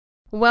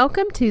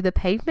Welcome to the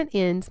Pavement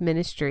Ends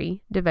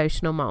Ministry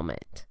devotional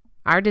moment.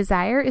 Our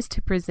desire is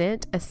to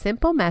present a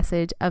simple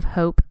message of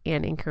hope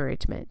and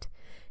encouragement.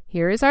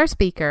 Here is our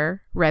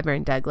speaker,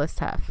 Reverend Douglas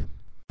Huff.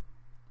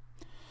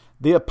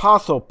 The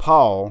Apostle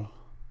Paul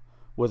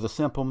was a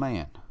simple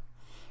man.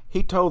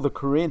 He told the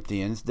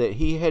Corinthians that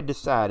he had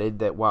decided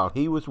that while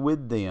he was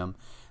with them,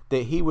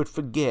 that he would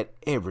forget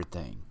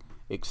everything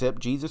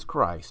except Jesus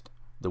Christ,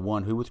 the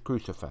one who was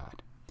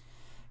crucified.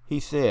 He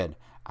said,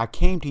 "I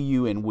came to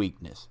you in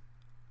weakness.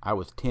 I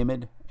was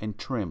timid and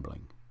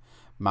trembling.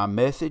 My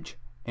message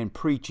and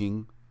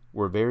preaching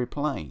were very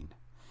plain.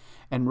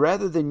 And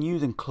rather than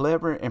using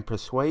clever and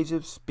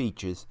persuasive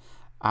speeches,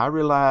 I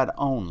relied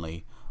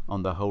only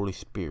on the Holy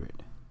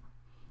Spirit."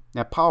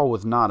 Now, Paul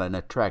was not an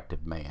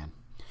attractive man.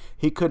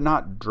 He could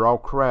not draw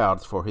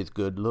crowds for his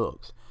good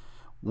looks.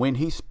 When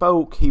he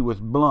spoke, he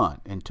was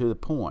blunt and to the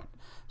point,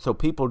 so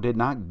people did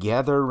not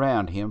gather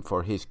around him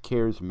for his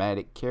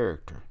charismatic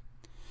character.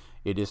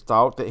 It is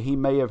thought that he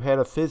may have had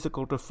a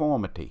physical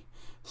deformity,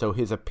 so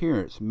his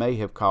appearance may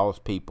have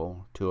caused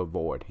people to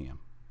avoid him.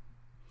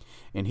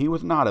 And he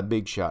was not a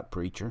big-shot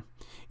preacher.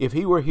 If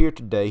he were here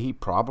today, he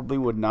probably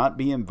would not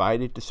be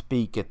invited to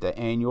speak at the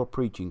annual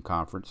preaching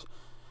conference,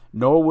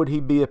 nor would he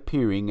be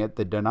appearing at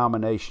the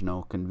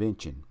denominational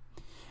convention.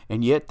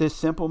 And yet this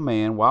simple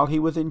man, while he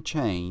was in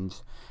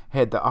chains,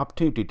 had the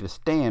opportunity to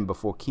stand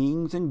before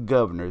kings and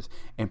governors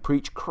and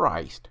preach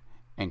Christ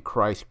and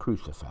Christ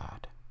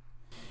crucified.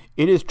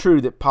 It is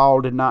true that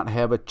Paul did not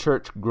have a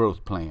church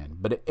growth plan,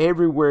 but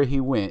everywhere he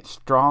went,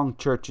 strong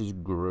churches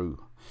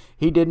grew.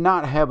 He did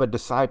not have a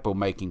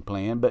disciple-making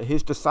plan, but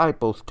his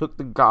disciples took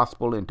the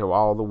gospel into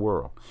all the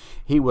world.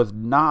 He was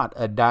not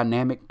a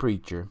dynamic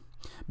preacher,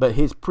 but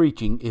his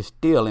preaching is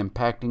still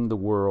impacting the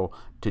world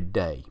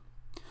today.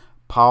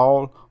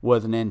 Paul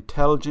was an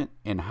intelligent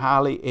and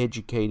highly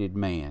educated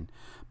man,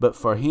 but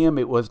for him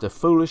it was the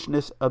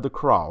foolishness of the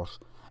cross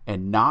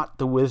and not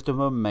the wisdom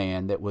of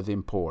man that was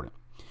important.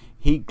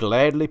 He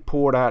gladly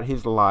poured out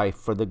his life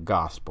for the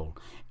gospel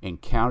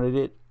and counted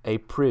it a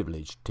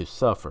privilege to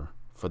suffer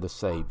for the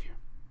Savior.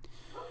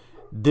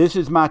 This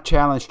is my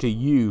challenge to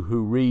you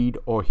who read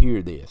or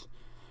hear this.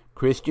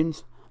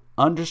 Christians,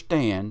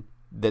 understand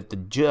that the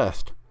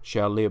just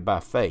shall live by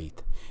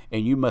faith,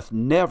 and you must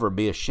never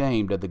be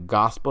ashamed of the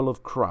gospel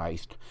of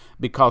Christ,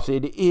 because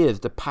it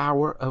is the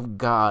power of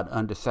God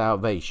unto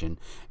salvation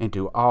and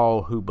to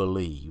all who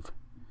believe.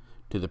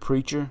 To the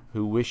preacher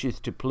who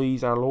wishes to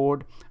please our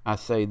Lord, I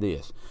say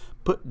this: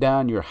 put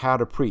down your how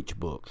to preach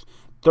books.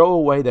 Throw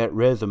away that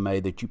resume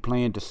that you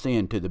plan to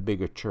send to the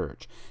bigger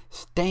church.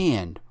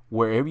 Stand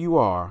wherever you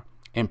are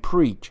and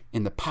preach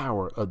in the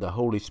power of the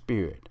Holy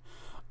Spirit.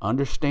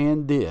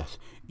 Understand this: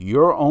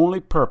 your only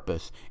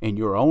purpose and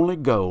your only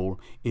goal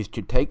is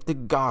to take the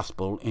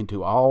gospel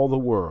into all the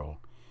world.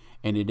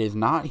 And it is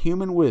not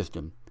human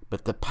wisdom,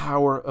 but the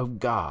power of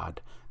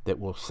God that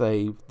will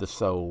save the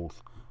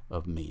souls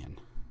of men.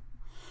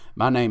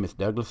 My name is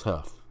Douglas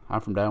Huff.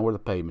 I'm from down where the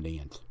pavement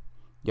ends.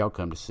 Y'all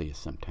come to see us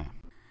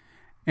sometime.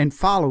 And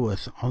follow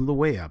us on the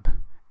web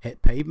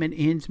at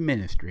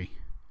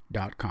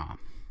pavementendsministry.com.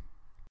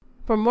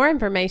 For more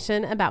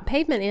information about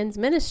Pavement Ends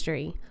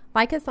Ministry,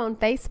 like us on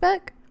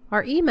Facebook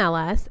or email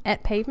us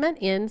at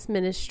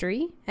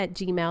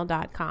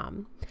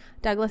pavementendsministry@gmail.com.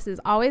 Douglas is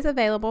always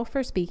available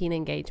for speaking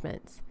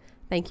engagements.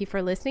 Thank you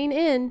for listening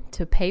in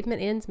to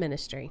Pavement Ends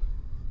Ministry.